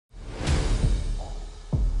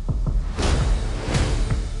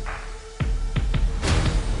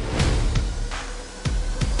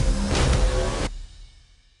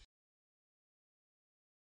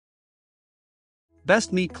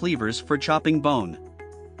Best meat cleavers for chopping bone.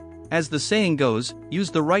 As the saying goes,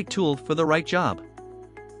 use the right tool for the right job.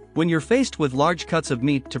 When you're faced with large cuts of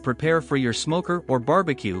meat to prepare for your smoker or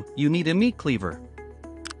barbecue, you need a meat cleaver.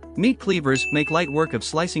 Meat cleavers make light work of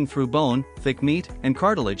slicing through bone, thick meat, and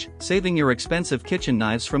cartilage, saving your expensive kitchen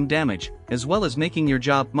knives from damage, as well as making your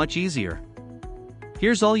job much easier.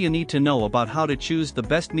 Here's all you need to know about how to choose the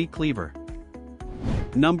best meat cleaver.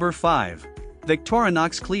 Number 5.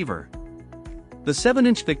 Victorinox Cleaver. The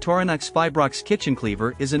 7-inch Victorinox Fibrox kitchen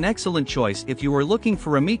cleaver is an excellent choice if you are looking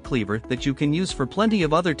for a meat cleaver that you can use for plenty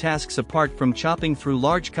of other tasks apart from chopping through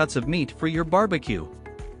large cuts of meat for your barbecue.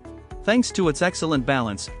 Thanks to its excellent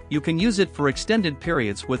balance, you can use it for extended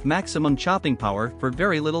periods with maximum chopping power for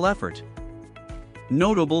very little effort.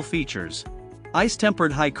 Notable features: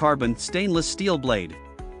 ice-tempered high-carbon stainless steel blade.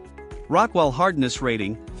 Rockwell hardness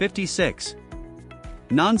rating, 56.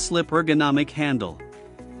 Non-slip ergonomic handle.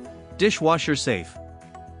 Dishwasher safe.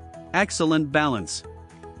 Excellent balance.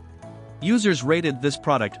 Users rated this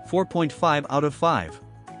product 4.5 out of 5.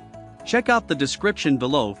 Check out the description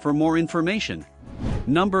below for more information.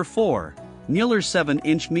 Number 4. Mueller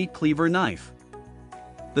 7-inch Meat Cleaver Knife.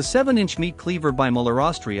 The 7-inch Meat Cleaver by Mueller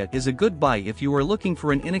Austria is a good buy if you are looking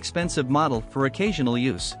for an inexpensive model for occasional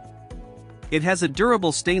use. It has a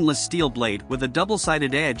durable stainless steel blade with a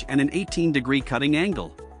double-sided edge and an 18-degree cutting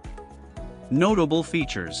angle. Notable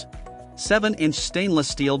features: 7-inch stainless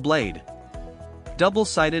steel blade.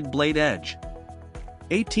 Double-sided blade edge.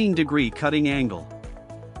 18-degree cutting angle.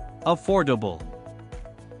 Affordable.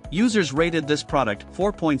 Users rated this product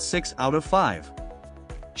 4.6 out of 5.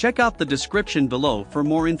 Check out the description below for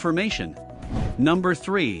more information. Number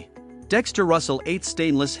 3. Dexter Russell 8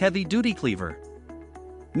 Stainless Heavy Duty Cleaver.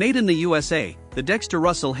 Made in the USA, the Dexter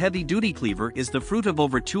Russell Heavy Duty Cleaver is the fruit of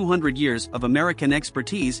over 200 years of American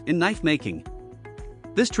expertise in knife making.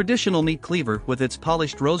 This traditional meat cleaver with its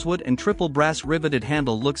polished rosewood and triple brass riveted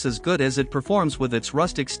handle looks as good as it performs with its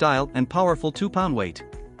rustic style and powerful 2-pound weight.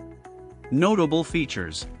 Notable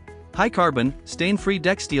features: high-carbon, stain-free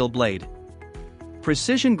deck steel blade.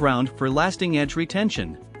 Precision ground for lasting edge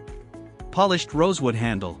retention. Polished rosewood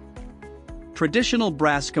handle. Traditional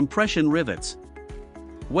brass compression rivets.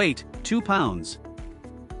 Weight, 2 pounds.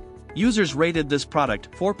 Users rated this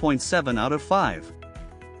product 4.7 out of 5.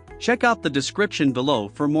 Check out the description below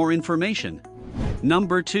for more information.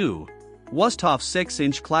 Number 2. Wusthof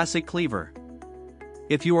 6-inch Classic Cleaver.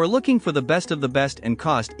 If you are looking for the best of the best and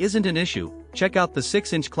cost isn't an issue, check out the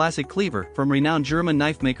 6-inch Classic Cleaver from renowned German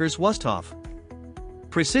knife makers Wusthof.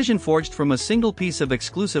 Precision forged from a single piece of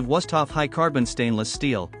exclusive Wusthof high-carbon stainless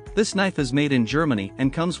steel, this knife is made in Germany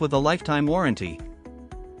and comes with a lifetime warranty.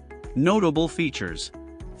 Notable features: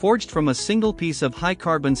 forged from a single piece of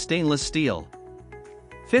high-carbon stainless steel.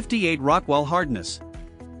 58 Rockwell hardness.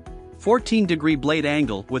 14-degree blade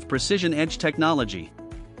angle with precision edge technology.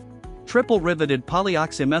 Triple riveted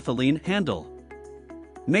polyoxymethylene handle.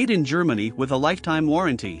 Made in Germany with a lifetime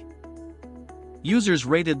warranty. Users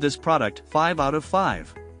rated this product 5 out of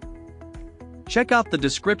 5. Check out the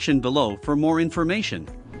description below for more information.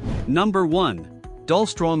 Number 1.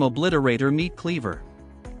 Dahlstrom Obliterator Meat Cleaver.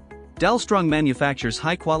 Dahlstrom manufactures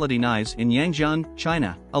high-quality knives in Yangjiang,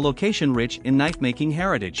 China, a location rich in knife-making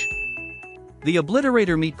heritage. The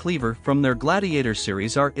Obliterator Meat Cleaver from their Gladiator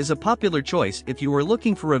series is a popular choice if you are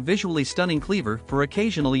looking for a visually stunning cleaver for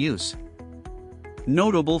occasional use.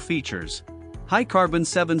 Notable features: high-carbon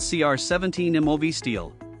 7CR17 MOV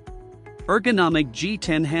steel. Ergonomic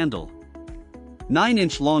G10 handle.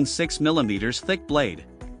 9-inch long 6mm thick blade.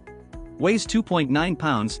 Weighs 2.9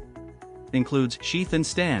 pounds. Includes sheath and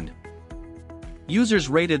stand. Users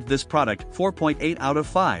rated this product 4.8 out of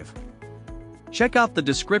 5. Check out the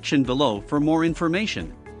description below for more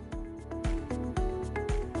information.